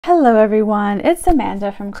Hello everyone, it's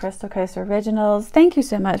Amanda from Crystal Coast Originals. Thank you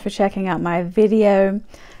so much for checking out my video.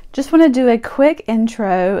 Just want to do a quick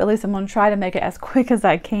intro, at least I'm going to try to make it as quick as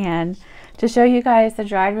I can, to show you guys the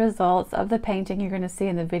dried results of the painting you're going to see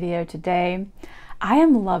in the video today. I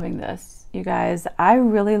am loving this, you guys. I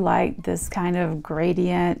really like this kind of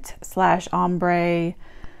gradient slash ombre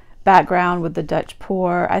background with the Dutch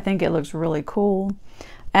pour. I think it looks really cool.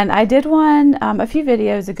 And I did one a few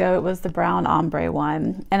videos ago. It was the brown ombre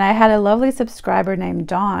one. And I had a lovely subscriber named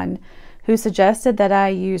Dawn who suggested that I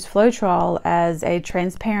use Floetrol as a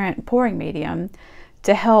transparent pouring medium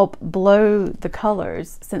to help blow the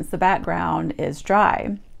colors since the background is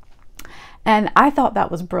dry. And I thought that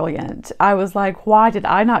was brilliant. I was like, why did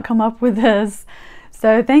I not come up with this?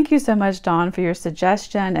 So thank you so much, Dawn, for your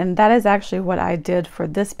suggestion. And that is actually what I did for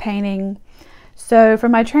this painting. So for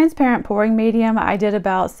my transparent pouring medium, I did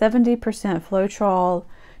about 70% Floetrol,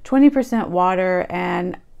 20% water,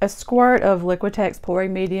 and a squirt of Liquitex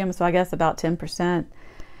Pouring Medium, so I guess about 10%.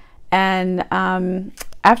 And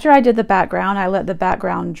after I did the background, I let the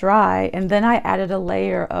background dry, and then I added a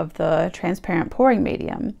layer of the transparent pouring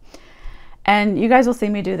medium. And you guys will see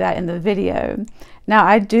me do that in the video. Now,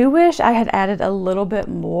 I do wish I had added a little bit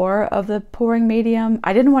more of the pouring medium.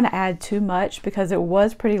 I didn't want to add too much because it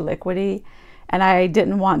was pretty liquidy. And I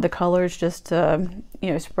didn't want the colors just to,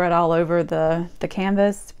 spread all over the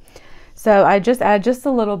canvas. So I just add just a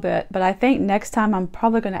little bit, but I think next time I'm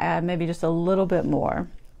probably going to add maybe just a little bit more.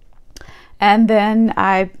 And then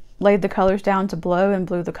I laid the colors down to blow and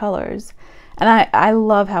blew the colors. And I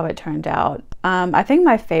love how it turned out. I think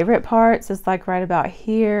my favorite parts is like right about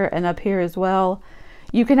here and up here as well.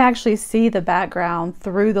 You can actually see the background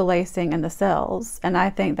through the lacing and the cells. And I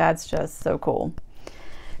think that's just so cool.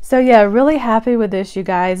 So yeah, really happy with this, you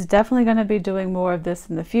guys. Definitely going to be doing more of this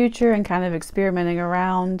in the future and kind of experimenting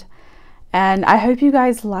around. And I hope you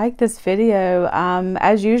guys like this video.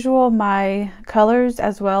 As usual, my colors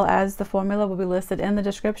as well as the formula will be listed in the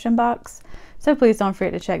description box. So please don't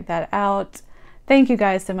forget to check that out. Thank you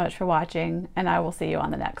guys so much for watching, and I will see you on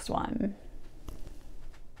the next one.